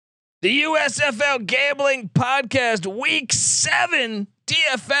The USFL Gambling Podcast Week 7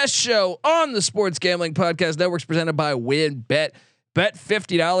 DFS show on the Sports Gambling Podcast Networks presented by WynnBET. Bet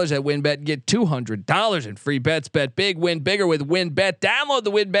 $50 at WynnBET and get $200 in free bets. Bet big, win bigger with WynnBET. Download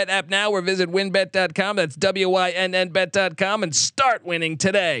the WynnBET app now or visit wynnbet.com. That's WYNNBet.com and start winning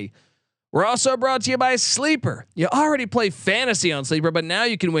today. We're also brought to you by Sleeper. You already play fantasy on Sleeper, but now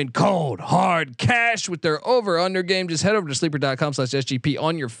you can win cold, hard cash with their over/under game. Just head over to sleeper.com/SGP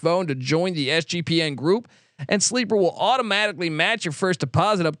on your phone to join the SGPN group, and Sleeper will automatically match your first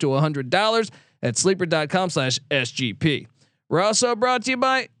deposit up to $100 at sleeper.com/SGP. We're also brought to you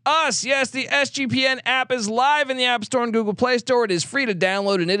by us. Yes, the SGPN app is live in the App Store and Google Play Store. It is free to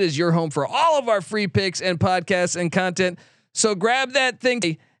download, and it is your home for all of our free picks and podcasts and content. So grab that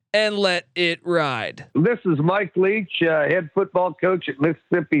thing and let it ride. This is Mike Leach, head football coach at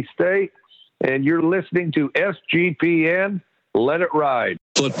Mississippi State, and you're listening to SGPN. Let it ride.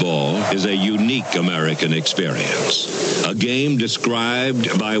 Football is a unique American experience. A game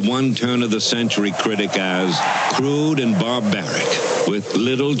described by one turn-of-the-century critic as crude and barbaric, with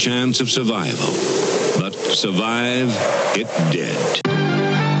little chance of survival. But survive it did.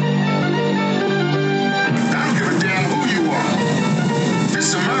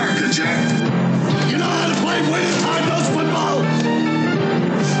 You know how to play winning hard-nosed football?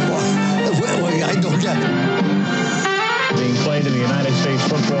 Well, I don't get it. Being played in the United States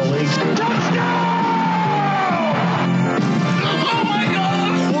Football League. Touchdown! Oh my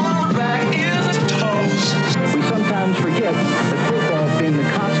God! Quarterback is toast. We sometimes forget that football, being the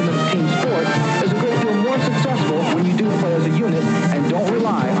consummate team sport, is a great deal more successful when you do play as a unit and don't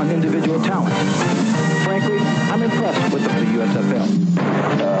rely on individual talent. Frankly, I'm impressed with the USFL.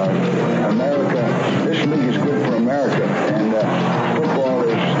 America, this league is good for America, and football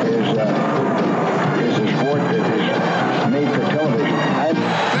is a sport that is made for television.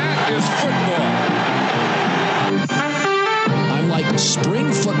 That is football. I'm like,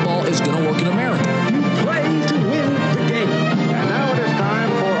 spring football is going to work in America. You play to win the game. And now it is time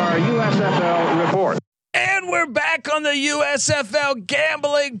for our USFL report. And we're back on the USFL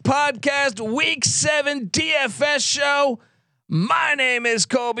Gambling Podcast Week 7 DFS show. My name is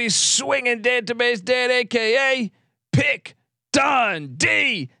Colby Swinging Database Dad, aka Pick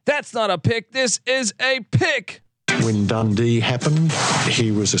Dundee. That's not a pick. This is a pick. When Dundee happened,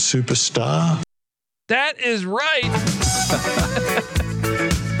 he was a superstar. That is right.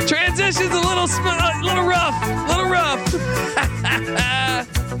 Transition's a little rough.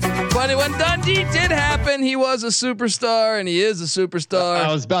 But when Dundee did happen, he was a superstar, and he is a superstar.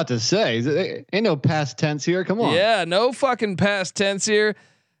 I was about to say, ain't no past tense here. Come on. Yeah, no fucking past tense here.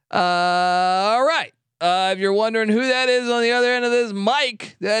 All right. If you're wondering who that is on the other end of this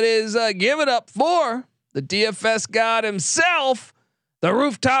mic, that is give it up for the DFS god himself, the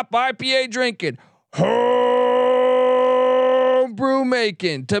rooftop IPA drinking, home brew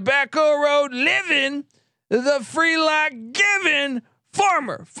making, tobacco road living, the free lock giving,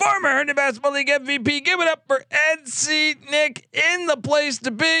 former Herndon Basketball League MVP. Give it up for NC Nick in the place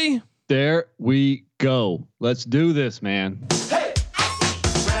to be. There we go. Let's do this, man. Hey,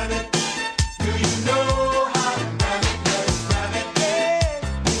 ram it. Do you know how to ram it? Let's ram it. Yeah,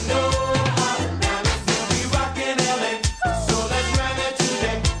 you know how to ram it. We'll be rocking LA, so let's ram it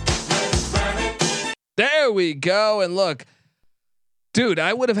today. Let's ram it. There we go. And look, dude,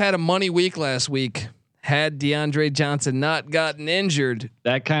 I would have had a money week last week had DeAndre Johnson not gotten injured.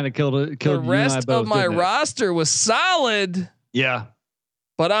 That kind of killed the rest of my roster was solid. Yeah.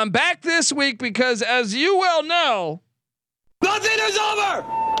 But I'm back this week because, as you well know, Nothing is over.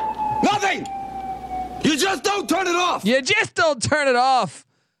 Nothing. You just don't turn it off.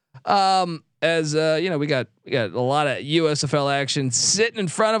 As you know, we got a lot of USFL action sitting in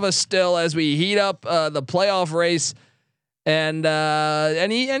front of us still as we heat up the playoff race. And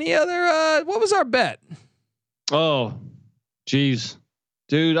any other what was our bet? Oh, geez,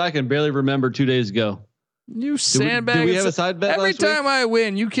 dude, I can barely remember 2 days ago. You sandbag. Do we have a side bet? Every last time week? I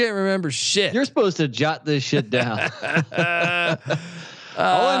win, you can't remember shit. You're supposed to jot this shit down.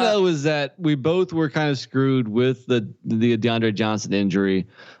 All I know is that we both were kind of screwed with the DeAndre Johnson injury.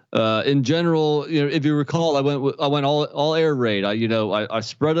 In general, you know, if you recall, I went all air raid. I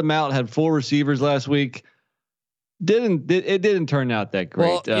spread them out. Had 4 receivers last week. It didn't turn out that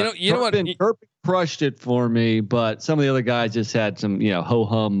great. Well, you know what? Turpin crushed it for me, but some of the other guys just had some, ho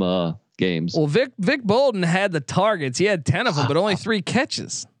hum games. Well, Vic Bolden had the targets. He had 10 of them, but only 3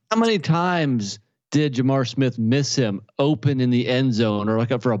 catches. How many times did Jamar Smith miss him open in the end zone or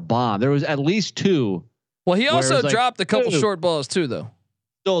like up for a bomb? There was at least 2. Well, he also dropped a couple short balls too, though.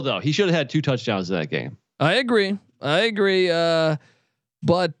 Still though, he should have had 2 touchdowns in that game. I agree.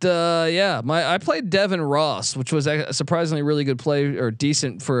 But yeah, I played Devin Ross, which was a surprisingly really good play or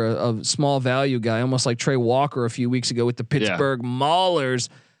decent for a small value guy, almost like Trey Walker a few weeks ago with the Pittsburgh Maulers.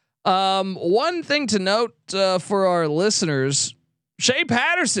 One thing to note for our listeners, Shea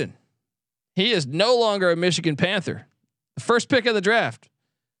Patterson, he is no longer a Michigan Panther. The first pick of the draft.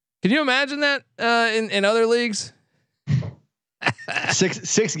 Can you imagine that in other leagues?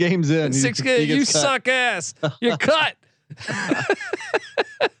 six games in. 6 games. You suck ass. You're cut.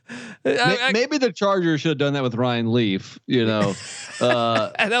 Maybe the Chargers should have done that with Ryan Leaf. You know,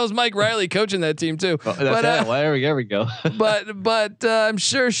 and that was Mike Riley coaching that team too. There we go. but I'm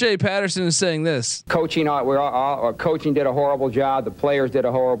sure Shea Patterson is saying this. Coaching, coaching did a horrible job. The players did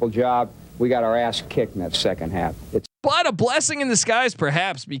a horrible job. We got our ass kicked in that second half. But a blessing in disguise,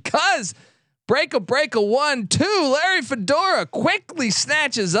 perhaps, because break a 1-2. Larry Fedora quickly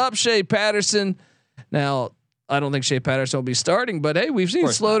snatches up Shea Patterson. Now, I don't think Shea Patterson will be starting, but hey, we've seen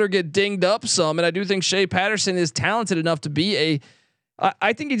Slaughter get dinged up some, and I do think Shea Patterson is talented enough to be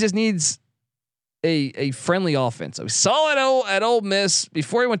I think he just needs a friendly offense. We saw it at Ole Miss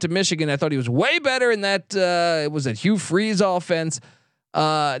before he went to Michigan. I thought he was way better in that. It was a Hugh Freeze offense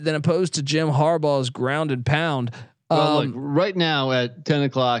than opposed to Jim Harbaugh's ground and pound. Well, look, right now at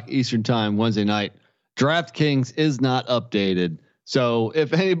 10:00 Eastern Time Wednesday night, DraftKings is not updated. So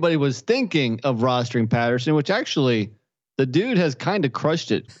if anybody was thinking of rostering Patterson, which actually the dude has kind of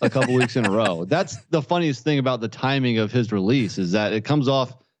crushed it a couple weeks in a row. That's the funniest thing about the timing of his release is that it comes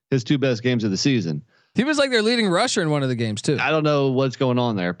off his 2 best games of the season. He was like their leading rusher in one of the games too. I don't know what's going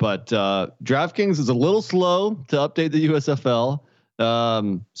on there, but DraftKings is a little slow to update the USFL.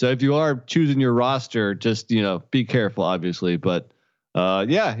 So if you are choosing your roster, just, be careful, obviously, but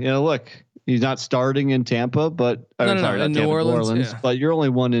look, he's not starting in Tampa, but in New Orleans, but you're only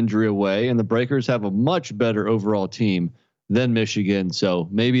one injury away, and the Breakers have a much better overall team than Michigan. So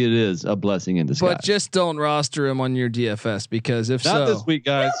maybe it is a blessing in disguise. But just don't roster him on your DFS because if not this week,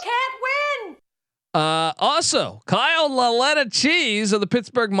 guys, you can't win. Also, Kyle Laletta Cheese of the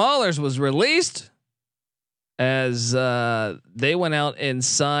Pittsburgh Maulers was released as they went out and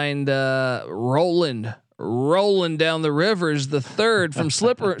signed Roland down the rivers, the third from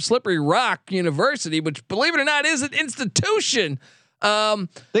Slippery Rock University, which, believe it or not, is an institution. I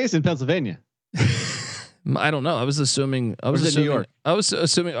think it's in Pennsylvania. I don't know. I was assuming New York. I was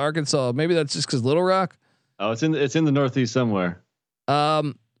assuming Arkansas. Maybe that's just because Little Rock. Oh, it's in the Northeast somewhere.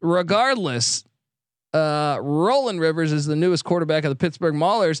 Regardless, Roland Rivers is the newest quarterback of the Pittsburgh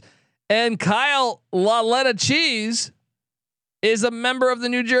Maulers, and Kyle Laletta Cheese is a member of the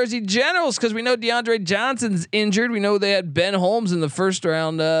New Jersey Generals because we know DeAndre Johnson's injured. We know they had Ben Holmes in the first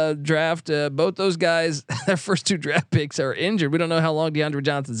round draft. Both those guys, their first 2 draft picks are injured. We don't know how long DeAndre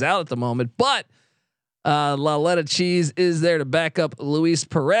Johnson's out at the moment, but Laletta Cheese is there to back up Luis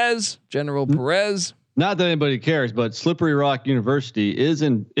Perez, General Perez. Not that anybody cares, but Slippery Rock University is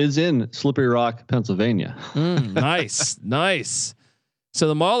in Slippery Rock, Pennsylvania. Nice. So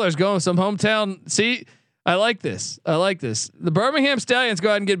the Maulers going some hometown. See, I like this. The Birmingham Stallions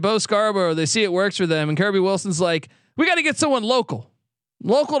go out and get Bo Scarborough. They see it works for them, and Kirby Wilson's like, we got to get someone local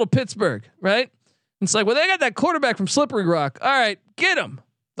to Pittsburgh, right? It's like, well, they got that quarterback from Slippery Rock. All right, get him.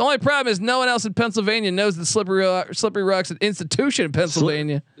 The only problem is no one else in Pennsylvania knows that Slippery Rock's an institution in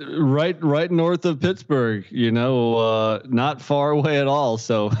Pennsylvania. Right north of Pittsburgh, not far away at all.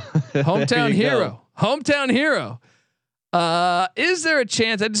 So hometown hero. Is there a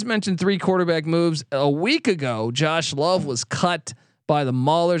chance? I just mentioned 3 quarterback moves a week ago. Josh Love was cut by the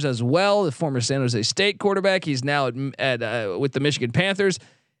Maulers as well. The former San Jose State quarterback. He's now at with the Michigan Panthers.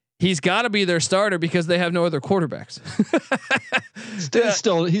 He's got to be their starter because they have no other quarterbacks.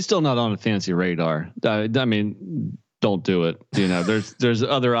 He's still not on a fancy radar. I mean, don't do it. There's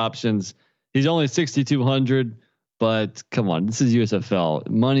other options. He's only 6,200, but come on, this is USFL.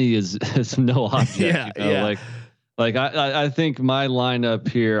 Money is no object. Like I think my lineup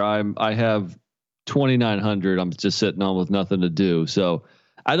here, I have 2,900. I'm just sitting on with nothing to do. So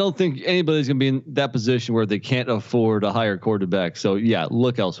I don't think anybody's going to be in that position where they can't afford a higher quarterback. So yeah,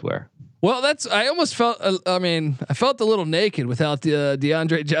 look elsewhere. Well, I almost felt, I felt a little naked without the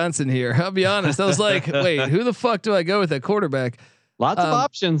DeAndre Johnson here. I'll be honest. I was like, wait, who the fuck do I go with that quarterback? Lots of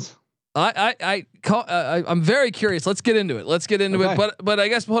options. I'm very curious. Let's get into it. it. But I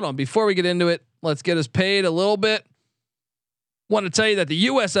guess, hold on, before we get into it, let's get us paid a little bit. Want to tell you that the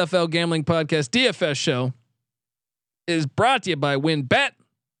USFL Gambling Podcast DFS show is brought to you by WinBet.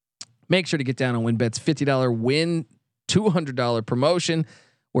 Make sure to get down on WinBet's $50 win $200 promotion,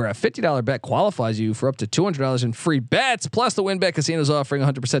 where a $50 bet qualifies you for up to $200 in free bets. Plus, the WinBet Casino is offering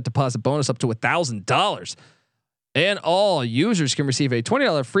 100% deposit bonus up to $1,000. And all users can receive a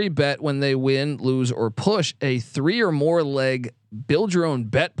 $20 free bet when they win, lose, or push a 3 or more leg build your own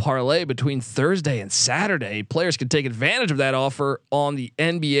bet parlay between Thursday and Saturday. Players can take advantage of that offer on the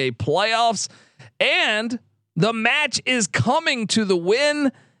NBA playoffs. And the match is coming to the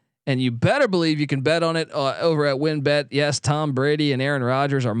Win. And you better believe you can bet on it over at WynnBET. Yes, Tom Brady and Aaron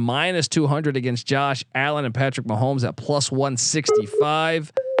Rodgers are minus 200 against Josh Allen and Patrick Mahomes at plus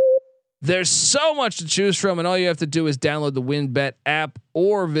 165. There's so much to choose from, and all you have to do is download the WynnBET app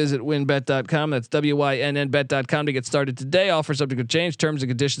or visit wynnbet.com. That's WYNNBet.com to get started today. Offer subject to change. Terms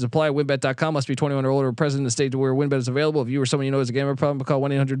and conditions apply. WynnBET.com. Must be 21 or older. Present in the state where WynnBET is available. If you or someone you know has a gambling problem, call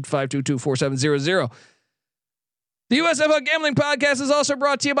 1-800-522-4700. The USFL Gambling Podcast is also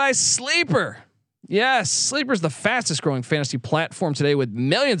brought to you by Sleeper. Yes, Sleeper is the fastest growing fantasy platform today with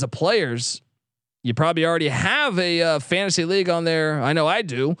millions of players. You probably already have a fantasy league on there. I know I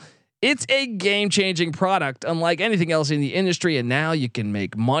do. It's a game-changing product, unlike anything else in the industry. And now you can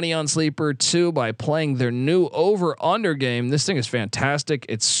make money on Sleeper too by playing their new over/under game. This thing is fantastic.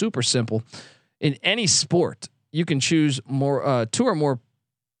 It's super simple. In any sport, you can choose more 2 or more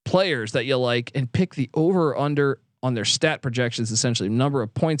players that you like and pick the over/under on their stat projections, essentially number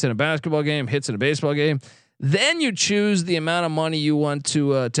of points in a basketball game, hits in a baseball game. Then you choose the amount of money you want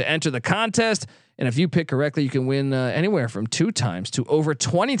to enter the contest. And if you pick correctly, you can win anywhere from 2 times to over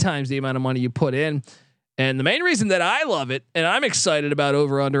 20 times the amount of money you put in. And the main reason that I love it and I'm excited about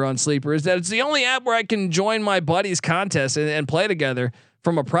over under on Sleeper is that it's the only app where I can join my buddies' contests and play together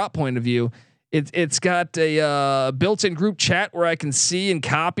from a prop point of view. It's got a built-in group chat where I can see and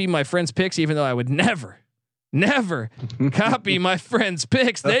copy my friends' picks, even though I would never copy my friends'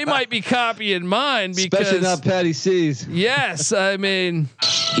 picks. They might be copying mine because especially not Patty C's. Yes, I mean,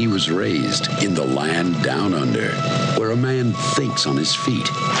 he was raised in the land down under, where a man thinks on his feet,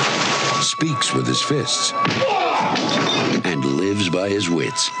 speaks with his fists, and lives by his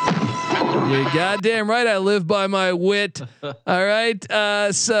wits. You're goddamn right. I live by my wit. All right.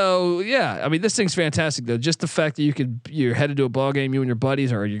 So yeah, I mean, this thing's fantastic though. Just the fact that you're headed to a ball game, you and your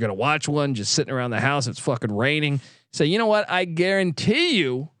buddies, or you're going to watch one just sitting around the house. It's fucking raining. So you know what? I guarantee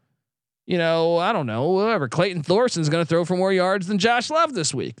you, I don't know, whatever. Clayton Thorson's going to throw for more yards than Josh Love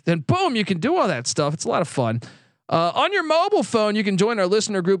this week. Then boom, you can do all that stuff. It's a lot of fun. On your mobile phone, you can join our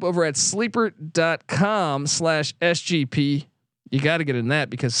listener group over at sleeper.com/SGP. You got to get in that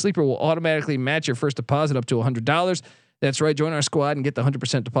because Sleeper will automatically match your first deposit up to $100. That's right. Join our squad and get the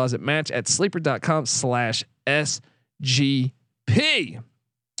 100% deposit match at sleeper.com/SGP.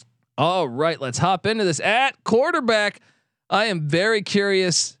 All right, let's hop into this. At quarterback, I am very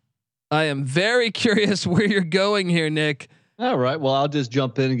curious where you're going here, Nick. All right. Well, I'll just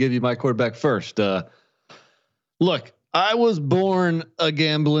jump in and give you my quarterback first. Look, I was born a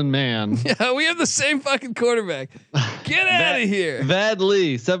gambling man. Yeah, we have the same fucking quarterback. Get out of here. Vad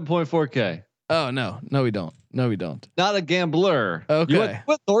Lee, 7.4K. Oh no, we don't. No, we don't. Not a gambler. Okay. You went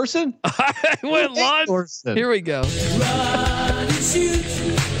with Thorson? I went Lon. Thorson. Here we go. Run and shoot.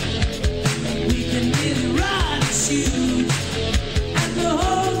 We can really run and shoot. And the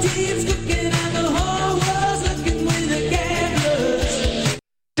whole team's cooking and the whole world's looking with the gamblers.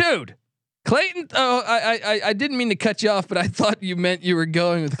 Dude. Clayton. Oh, I didn't mean to cut you off, but I thought you meant you were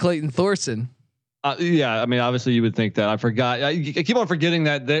going with Clayton Thorson. Yeah, I mean, obviously you would think that. I forgot. I keep on forgetting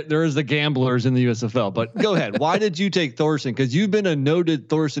that there is the gamblers in the USFL. But go ahead. Why did you take Thorson? Because you've been a noted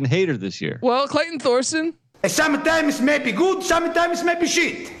Thorson hater this year. Well, Clayton Thorson. Sometimes maybe good, sometimes maybe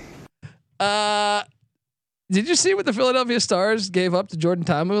shit. Did you see what the Philadelphia Stars gave up to Jordan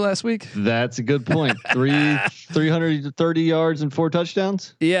Ta'amu last week? That's a good point. 330 yards and 4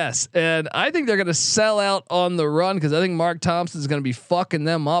 touchdowns. Yes, and I think they're going to sell out on the run because I think Mark Thompson is going to be fucking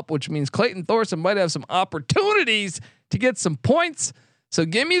them up, which means Clayton Thorson might have some opportunities to get some points. So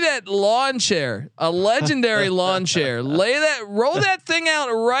give me that lawn chair, a legendary lawn chair. Roll that thing out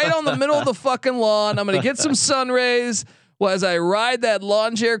right on the middle of the fucking lawn. I'm going to get some sun rays as I ride that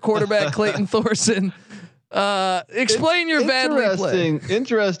lawn chair quarterback Clayton Thorson. Explain your Vad Lee play.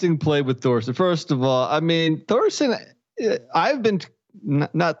 Interesting play with Thorson. First of all, I mean, Thorson, I've been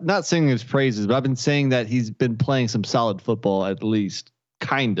not singing his praises, but I've been saying that he's been playing some solid football at least,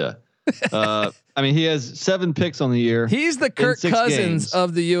 kinda. I mean, he has 7 picks on the year. He's the Kirk Cousins games.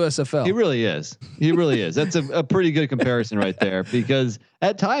 of the USFL. He really is. That's a pretty good comparison right there, because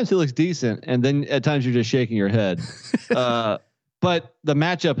at times he looks decent, and then at times you're just shaking your head. But the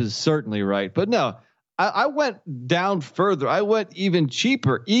matchup is certainly right. But no. I went down further. I went even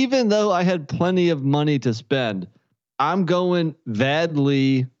cheaper, even though I had plenty of money to spend. I'm going Vad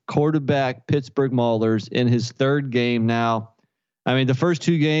Lee, quarterback, Pittsburgh Maulers, in his 3rd game now. I mean, the first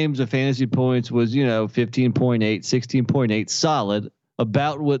 2 games of fantasy points was, 15.8, 16.8, solid,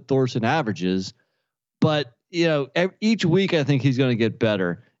 about what Thorson averages. But, each week I think he's going to get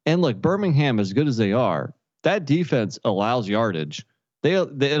better. And look, Birmingham, as good as they are, that defense allows yardage.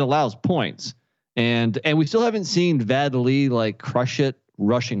 It allows points. And we still haven't seen Vadli like crush it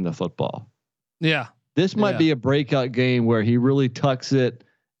rushing the football. Yeah. This might be a breakout game where he really tucks it,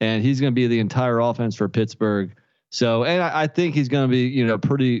 and he's going to be the entire offense for Pittsburgh. So, and I think he's going to be,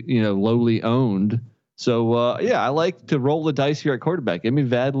 pretty, lowly owned. So, I like to roll the dice here at quarterback. Give me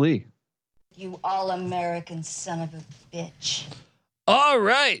Vadli. You all-American son of a bitch. All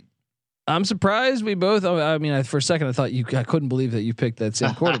right. I'm surprised we both. I mean, for a second I thought I couldn't believe that you picked that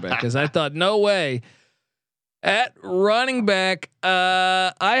same quarterback because I thought no way. At running back,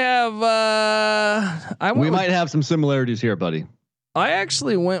 I have. We might have some similarities here, buddy. I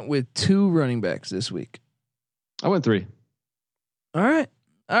actually went with 2 running backs this week. I went 3. All right.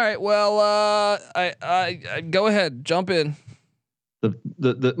 Well, I go ahead, jump in.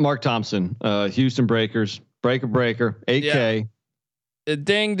 The Mark Thompson, Houston Breakers, breaker, 8K. Yeah.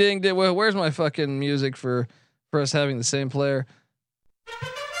 Ding. Well, where's my fucking music for us having the same player?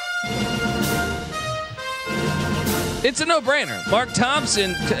 It's a no-brainer. Mark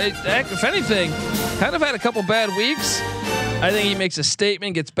Thompson, if anything, kind of had a couple bad weeks. I think he makes a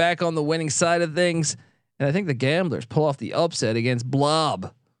statement, gets back on the winning side of things, and I think the Gamblers pull off the upset against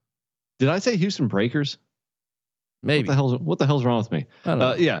Blob. Did I say Houston Breakers? Maybe. What the hell's wrong with me? I don't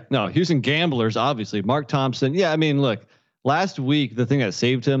know. Yeah, no, Houston Gamblers, obviously. Mark Thompson. Yeah, I mean, look, last week the thing that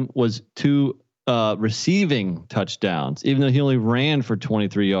saved him was 2 receiving touchdowns, even though he only ran for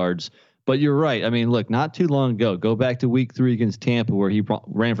 23 yards. But you're right. I mean, look, not too long ago, go back to week 3 against Tampa where he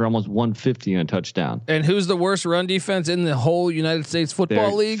ran for almost 150 on a touchdown. And who's the worst run defense in the whole United States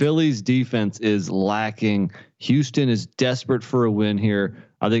Football League? Philly's defense is lacking. Houston is desperate for a win here.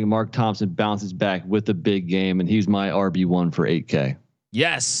 I think Mark Thompson bounces back with a big game, and he's my RB1 for 8K.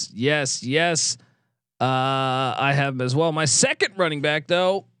 Yes. I have him as well. My second running back,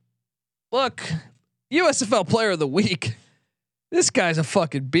 though, look, USFL Player of the Week. This guy's a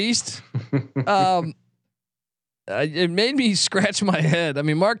fucking beast. It made me scratch my head. I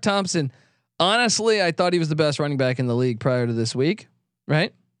mean, Mark Thompson, honestly, I thought he was the best running back in the league prior to this week.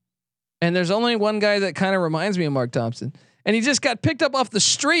 Right. And there's only one guy that kind of reminds me of Mark Thompson, and he just got picked up off the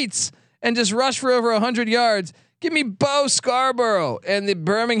streets and just rushed for over 100 yards. Give me Bo Scarborough and the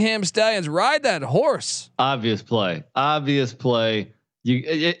Birmingham Stallions. Ride that horse. Obvious play.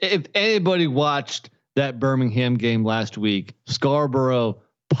 If anybody watched that Birmingham game last week, Scarborough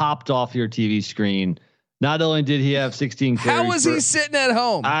popped off your TV screen. Not only did he have 16 carries. How was he sitting at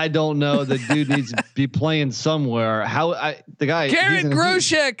home? I don't know. The dude needs to be playing somewhere. The guy Garrett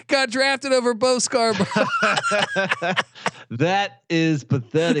Groshek got drafted over Bo Scarborough. That is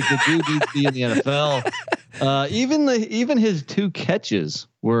pathetic. The dude needs to be in the NFL. Even his 2 catches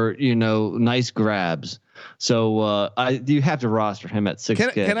were, nice grabs. So you have to roster him at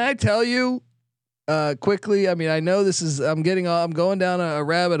 6K. Can I tell you quickly? I mean, I know I'm going down a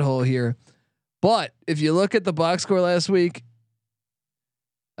rabbit hole here, but if you look at the box score last week,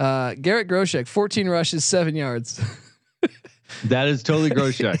 Garrett Groshek, 14 rushes, 7 yards. That is totally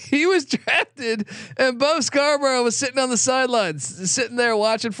Groshek. He was drafted, and Bo Scarborough was sitting on the sidelines, sitting there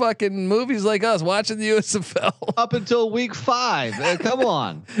watching fucking movies like us, watching the USFL up until week 5. Come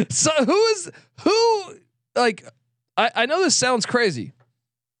on. So who? Like, I know this sounds crazy.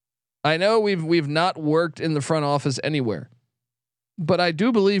 I know we've not worked in the front office anywhere, but I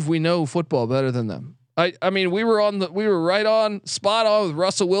do believe we know football better than them. I mean, we were right on spot on with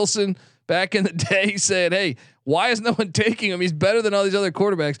Russell Wilson back in the day, saying, "Hey, why is no one taking him? He's better than all these other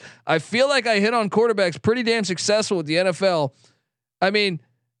quarterbacks." I feel like I hit on quarterbacks pretty damn successful with the NFL. I mean,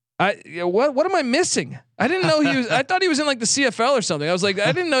 what am I missing? I didn't know he was. I thought he was in like the CFL or something. I was like,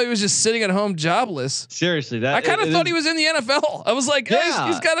 I didn't know he was just sitting at home jobless. Seriously, I kind of thought he was in the NFL. I was like, yeah,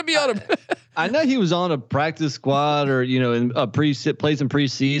 he's got to be on a. I know he was on a practice squad or in a played some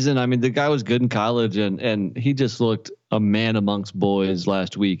preseason. I mean, the guy was good in college, and he just looked a man amongst boys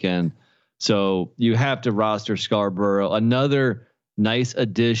last weekend. So you have to roster Scarborough. Another nice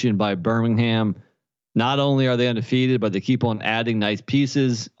addition by Birmingham. Not only are they undefeated, but they keep on adding nice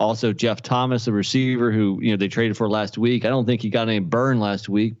pieces. Also, Jeff Thomas, a receiver who they traded for last week. I don't think he got any burn last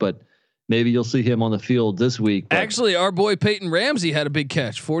week, but maybe you'll see him on the field this week. But actually, our boy Peyton Ramsey had a big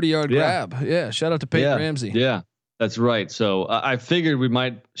catch, 40-yard grab. Yeah, shout out to Peyton Ramsey. Yeah, that's right. So I figured we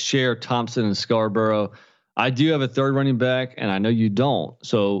might share Thompson and Scarborough. I do have a third running back, and I know you don't.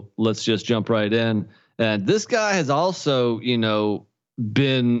 So let's just jump right in. And this guy has also,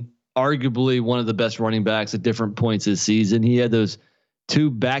 been arguably one of the best running backs at different points this season. He had those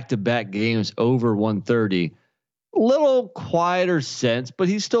 2 back-to-back games over 130. Little quieter sense, but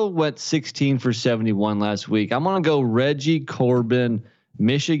he still went 16 for 71 last week. I'm going to go Reggie Corbin,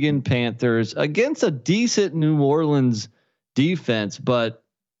 Michigan Panthers against a decent New Orleans defense, but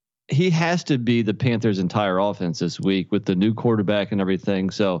he has to be the Panthers' entire offense this week with the new quarterback and everything.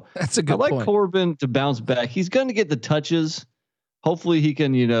 So that's a good I like point. Corbin to bounce back. He's going to get the touches. Hopefully he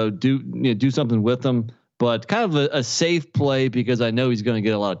can, do something with them, but kind of a safe play because I know he's going to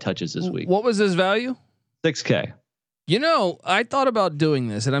get a lot of touches this week. What was his value? $6K. I thought about doing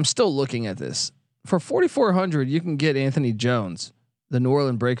this, and I'm still looking at this. For $4,400, you can get Anthony Jones, the New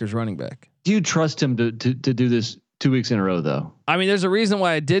Orleans Breakers running back. Do you trust him to do this 2 weeks in a row, though? I mean, there's a reason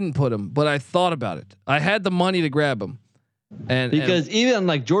why I didn't put him, but I thought about it. I had the money to grab him, and even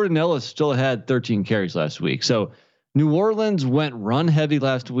like Jordan Ellis still had 13 carries last week. So New Orleans went run heavy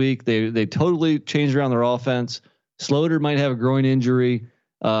last week. They totally changed around their offense. Slaughter might have a groin injury.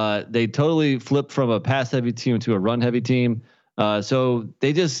 They totally flipped from a pass heavy team to a run heavy team. So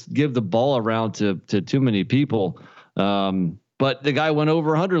they just give the ball around to too many people. But the guy went over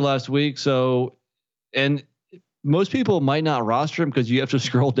 100 last week. So, and most people might not roster him because you have to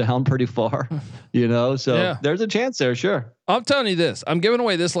scroll down pretty far, so yeah. There's a chance there. Sure. I'm telling you this, I'm giving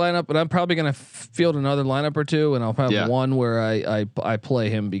away this lineup, but I'm probably going to field another lineup or two, and I'll probably have one where I play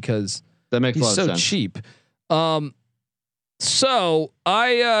him because that makes he's a lot so of sense. cheap. So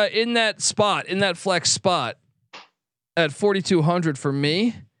I in that flex spot at 4,200 for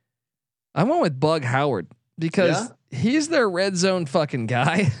me, I went with Bug Howard because he's their red zone fucking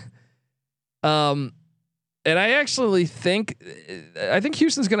guy. And I actually think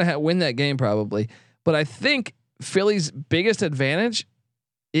Houston's going to win that game probably, but I think Philly's biggest advantage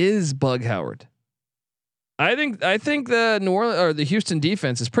is Bug Howard. I think the New Orleans or the Houston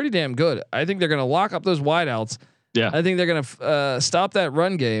defense is pretty damn good. I think they're going to lock up those wideouts. Yeah. I think they're going to stop that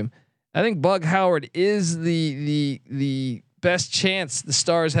run game. I think Bug Howard is the best chance the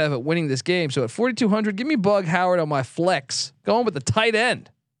Stars have at winning this game. So at 4,200, give me Bug Howard on my flex. Going with the tight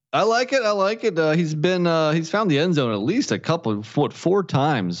end. I like it. He's found the end zone at least a couple, 4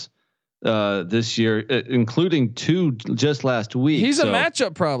 times this year, including 2 just last week. He's a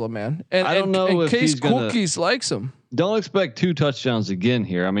matchup problem, man. And I don't know if Case Cookies likes him. Don't expect 2 touchdowns again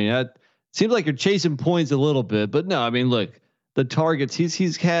here. I mean, that seems like you're chasing points a little bit, but no. I mean, look, the targets.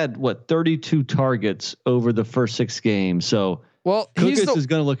 He's had 32 targets over the first 6 games. So Cookies is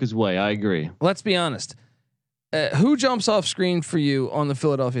going to look his way. I agree. Let's be honest. Who jumps off screen for you on the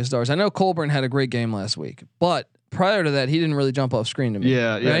Philadelphia Stars? I know Colburn had a great game last week, but prior to that, he didn't really jump off screen to me.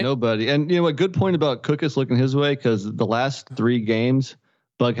 Yeah, right? Nobody. And you know what? Good point about Cookus looking his way because the last 3 games,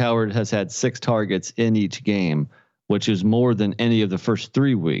 Bug Howard has had 6 targets in each game, which is more than any of the first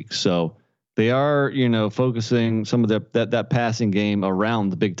 3 weeks. So they are, focusing some of that passing game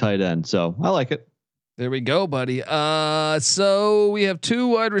around the big tight end. So I like it. There we go, buddy. So we have 2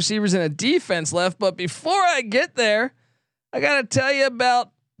 wide receivers and a defense left, but before I get there, I got to tell you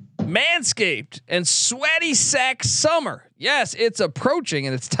about Manscaped and Sweaty Sack Summer. Yes, it's approaching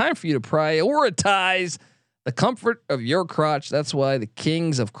and it's time for you to prioritize the comfort of your crotch. That's why the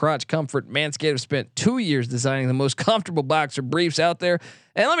kings of crotch comfort, Manscaped, have spent 2 years designing the most comfortable boxer briefs out there.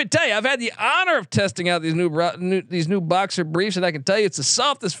 And let me tell you, I've had the honor of testing out these new boxer briefs, and I can tell you it's the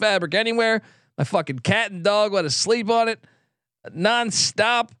softest fabric anywhere. My fucking cat and dog let us sleep on it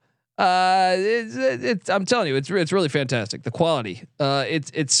nonstop. I'm telling you, it's really fantastic. The quality,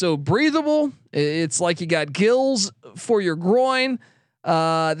 it's so breathable. It's like you got gills for your groin.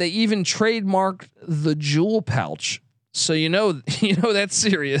 They even trademarked the jewel pouch. So you know that's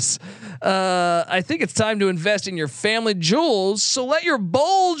serious. I think it's time to invest in your family jewels. So let your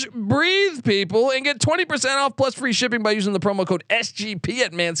bulge breathe, people, and get 20% off plus free shipping by using the promo code SGP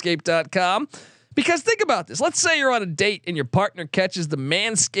at manscaped.com. Because think about this. Let's say you're on a date and your partner catches the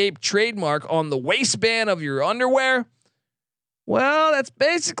Manscaped trademark on the waistband of your underwear. Well, that's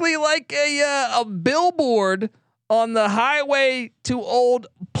basically like a billboard on the highway to old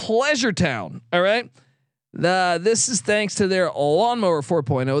Pleasure Town. All right. This is thanks to their Lawnmower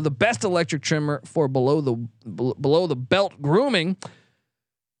 4.0, the best electric trimmer for below the belt grooming.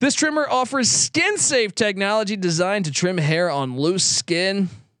 This trimmer offers skin safe technology designed to trim hair on loose skin.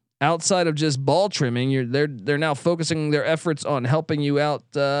 Outside of just ball trimming, they're now focusing their efforts on helping you out,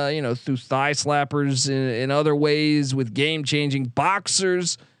 through thigh slappers in other ways with game changing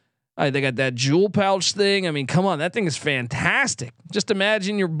boxers. They got that jewel pouch thing. I mean, come on, that thing is fantastic. Just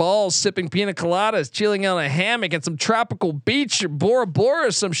imagine your balls sipping pina coladas, chilling on a hammock at some tropical beach or Bora Bora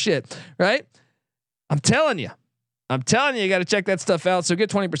or some shit, right? I'm telling you, I'm telling you got to check that stuff out. So get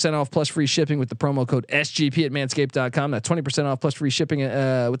 20% off plus free shipping with the promo code SGP at manscaped.com. That's 20% off plus free shipping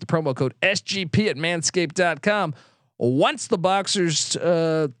with the promo code SGP at manscaped.com. Once the Boxers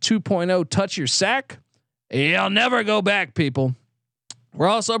 2.0 touch your sack, you'll never go back, people. We're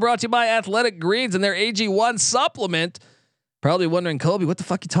also brought to you by Athletic Greens and their AG1 supplement. Probably wondering, Colby, what the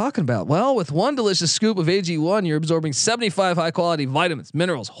fuck you talking about? Well, with one delicious scoop of AG1, you're absorbing 75 high quality vitamins,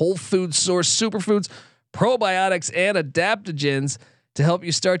 minerals, whole food source superfoods, probiotics, and adaptogens to help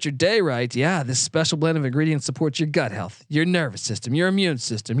you start your day right. Yeah, this special blend of ingredients supports your gut health, your nervous system, your immune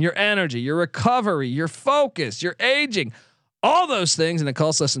system, your energy, your recovery, your focus, your aging, all those things. And it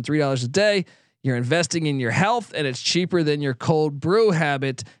costs less than $3 a day. You're investing in your health, and it's cheaper than your cold brew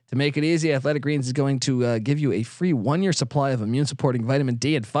habit. To make it easy, Athletic Greens is going to give you a free 1-year supply of immune supporting vitamin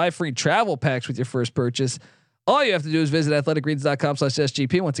D and 5 free travel packs with your first purchase. All you have to do is visit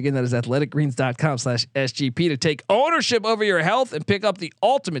athleticgreens.com/SGP. Once again, that is athleticgreens.com/SGP to take ownership over your health and pick up the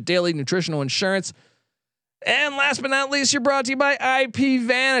ultimate daily nutritional insurance. And last but not least, you're brought to you by IP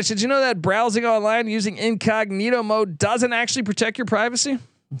Vanish. Did you know that browsing online using incognito mode doesn't actually protect your privacy?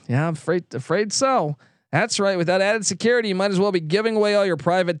 Yeah, I'm afraid so. That's right. Without added security, you might as well be giving away all your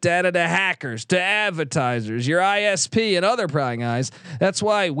private data to hackers, to advertisers, your ISP, and other prying eyes. That's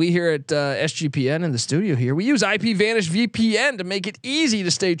why we here at SGPN in the studio here, we use IP Vanish VPN to make it easy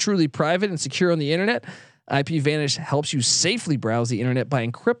to stay truly private and secure on the internet. IP Vanish helps you safely browse the internet by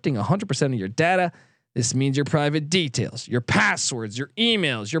encrypting 100% of your data. This means your private details, your passwords, your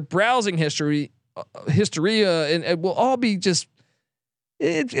emails, your browsing history, and it will all be just.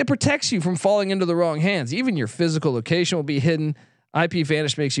 It protects you from falling into the wrong hands. Even your physical location will be hidden. IP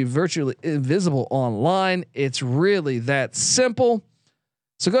Vanish makes you virtually invisible online. It's really that simple.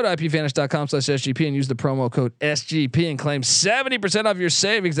 So go to ipvanish.com/SGP and use the promo code SGP and claim 70% off your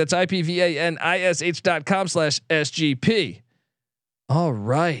savings. That's ipvanish.com/SGP. All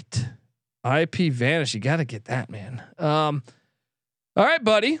right. IP Vanish. You got to get that, man. All right,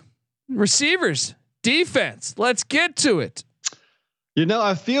 buddy. Receivers, defense. Let's get to it. You know,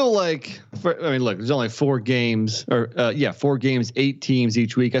 I feel like, look, there's only 4 games 4 games, 8 teams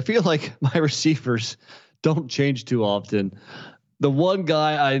each week. I feel like my receivers don't change too often. The one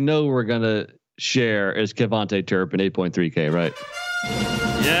guy I know we're going to share is Kevontae Turpin, 8.3K, right?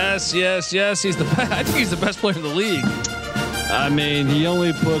 Yes. He's the best. I think he's the best player in the league. I mean, he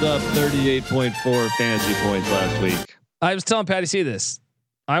only put up 38.4 fantasy points last week. I was telling Patty, see this.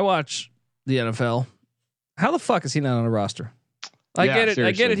 I watch the NFL. How the fuck is he not on a roster? I get it. Seriously.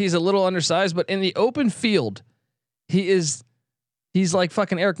 I get it. He's a little undersized, but in the open field, he's like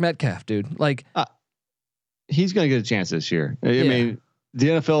fucking Eric Metcalf, dude. Like he's going to get a chance this year. I mean, the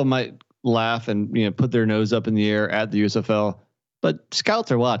NFL might laugh and put their nose up in the air at the USFL, but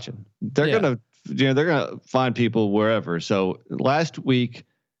scouts are watching. They're going to find people wherever. So last week,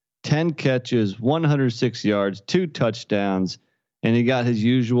 10 catches, 106 yards, 2 touchdowns. And he got his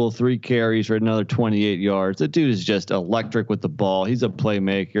usual 3 carries for another 28 yards. The dude is just electric with the ball. He's a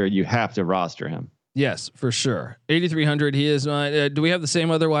playmaker. You have to roster him. Yes, for sure. 8,300. He is. Do we have the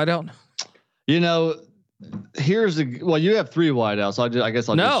same other wideout? You have 3 wideouts. I guess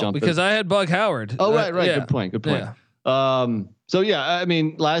I'll just jump because in. I had Bug Howard. Oh, right. Yeah. Good point. Yeah. I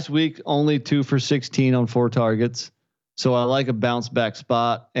mean, last week only 2 for 16 on 4 targets. So I like a bounce back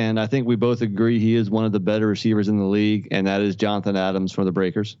spot, and I think we both agree he is one of the better receivers in the league, and that is Jonathan Adams from the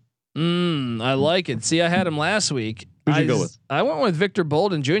Breakers. I like it. See, I had him last week. Who'd you go with? I went with Victor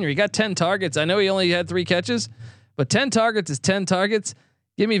Bolden Jr. He got 10 targets. I know he only had 3 catches, but 10 targets is 10 targets.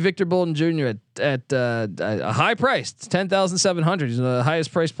 Give me Victor Bolden Jr. at a high price. It's $10,700. He's the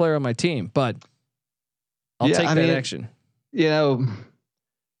highest priced player on my team, but I'll take that action.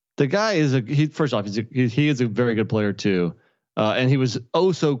 The guy is first off, he is a very good player too. And he was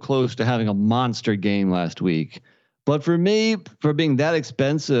so close to having a monster game last week. But for me, for being that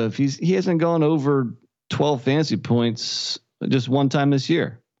expensive, he hasn't gone over 12 fantasy points just one time this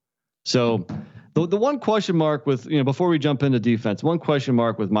year. So the one question mark with, before we jump into defense, one question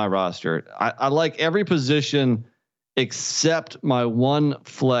mark with my roster, I like every position except my one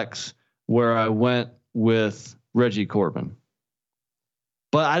flex where I went with Reggie Corbin.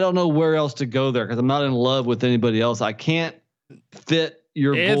 But I don't know where else to go there because I'm not in love with anybody else. I can't fit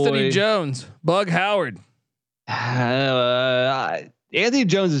your Anthony Jones, Bug Howard. Anthony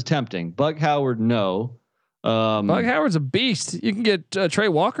Jones is tempting. Bug Howard, no. Bug Howard's a beast. You can get Trey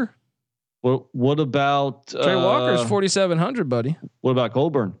Walker. Well, what about Trey Walker's 4,700, buddy? What about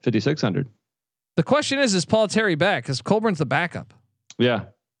Colburn, 5,600? The question is Paul Terry back? Because Colburn's the backup. Yeah,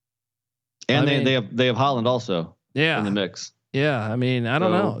 and they have Holland also. Yeah, in the mix. Yeah, I mean, I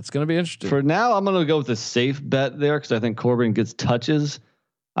don't know. It's going to be interesting. For now, I'm going to go with a safe bet there because I think Corbin gets touches.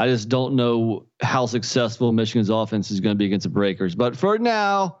 I just don't know how successful Michigan's offense is going to be against the Breakers. But for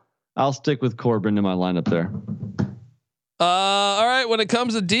now, I'll stick with Corbin in my lineup there. All right. When it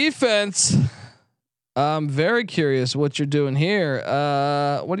comes to defense, I'm very curious what you're doing here.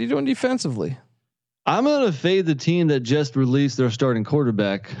 What are you doing defensively? I'm going to fade the team that just released their starting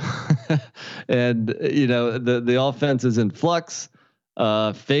quarterback. And the offense is in flux.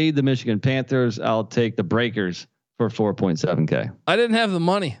 Fade the Michigan Panthers. I'll take the Breakers for 4.7K. I didn't have the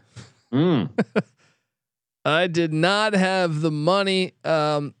money. I did not have the money.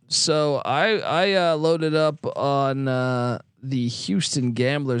 So I loaded up on the Houston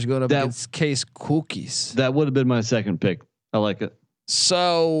Gamblers going up against Case Cookies. That would have been my second pick. I like it.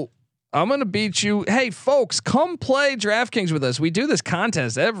 So I'm going to beat you. Hey folks, come play DraftKings with us. We do this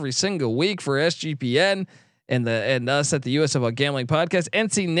contest every single week for SGPN and us at the USFL Gambling Podcast.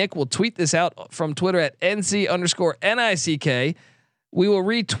 NC Nick will tweet this out from Twitter at NC_NICK. We will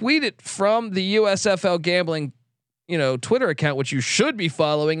retweet it from the USFL Gambling, Twitter account, which you should be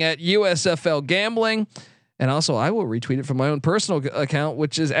following at USFL Gambling. And also I will retweet it from my own personal account,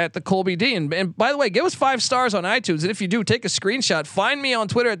 which is at the Colby D. And by the way, give us 5 stars on iTunes. And if you do, take a screenshot, find me on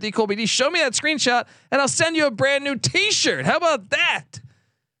Twitter at the Colby D, show me that screenshot and I'll send you a brand new t-shirt. How about that?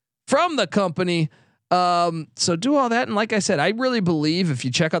 From the company. So do all that. And like I said, I really believe if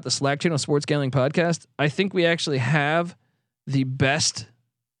you check out the Slack channel Sports Gambling Podcast, I think we actually have the best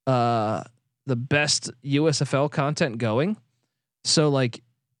USFL content going. So like,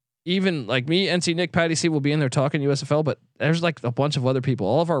 even like me, NC Nick, Patty C will be in there talking USFL, but there's like a bunch of other people.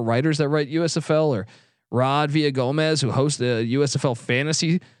 All of our writers that write USFL, or Rod Villagomez, who hosts the USFL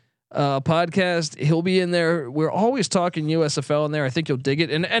Fantasy podcast, he'll be in there. We're always talking USFL in there. I think you'll dig it,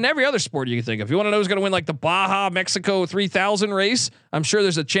 and every other sport you can think of. If you want to know who's going to win, like the Baja Mexico 3000 race, I'm sure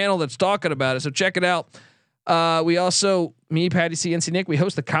there's a channel that's talking about it. So check it out. We also, me, Patty C, NC Nick, we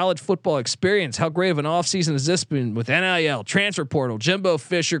host the College Football Experience. How great of an offseason has this been with NIL, transfer portal, Jimbo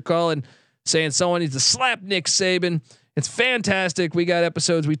Fisher calling, saying someone needs to slap Nick Saban. It's fantastic. We got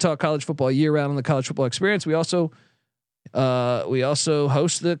episodes. We talk college football year round on the College Football Experience. We also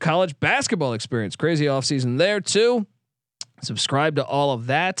host the College Basketball Experience. Crazy offseason there too. Subscribe to all of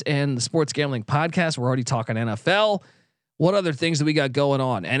that and the Sports Gambling Podcast. We're already talking NFL. What other things do we got going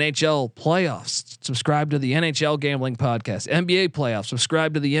on? NHL playoffs. Subscribe to the NHL Gambling Podcast. NBA playoffs.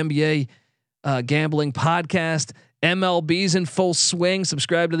 Subscribe to the NBA Gambling Podcast. MLB's in full swing.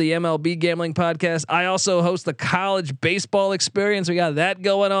 Subscribe to the MLB Gambling Podcast. I also host the College Baseball Experience. We got that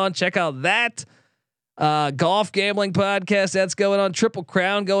going on. Check out that. Golf Gambling Podcast. That's going on. Triple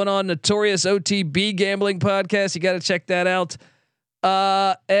Crown going on. Notorious OTB Gambling Podcast. You got to check that out.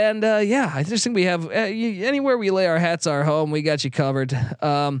 Yeah, I just think we have anywhere we lay our hats, our home. We got you covered.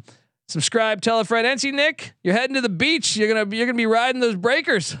 Subscribe, tell a friend. NC Nick, you're heading to the beach. You're gonna be riding those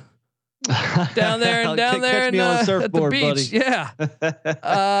breakers down there and at the beach. Buddy. Yeah.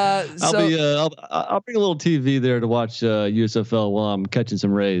 I'll bring a little TV there to watch USFL while I'm catching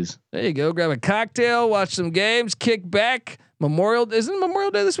some rays. There you go. Grab a cocktail, watch some games, kick back. Isn't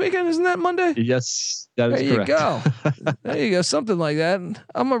Memorial Day this weekend? Isn't that Monday? Yes, that is correct. There you go. There you go. Something like that.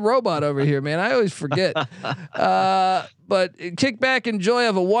 I'm a robot over here, man. I always forget. But kick back, enjoy,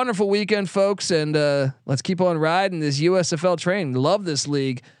 have a wonderful weekend, folks, and let's keep on riding this USFL train. Love this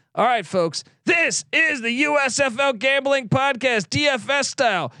league. All right, folks. This is the USFL Gambling Podcast, DFS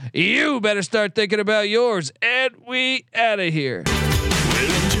style. You better start thinking about yours, and we out of here. Well,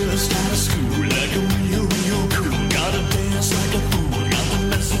 I'm just out of school.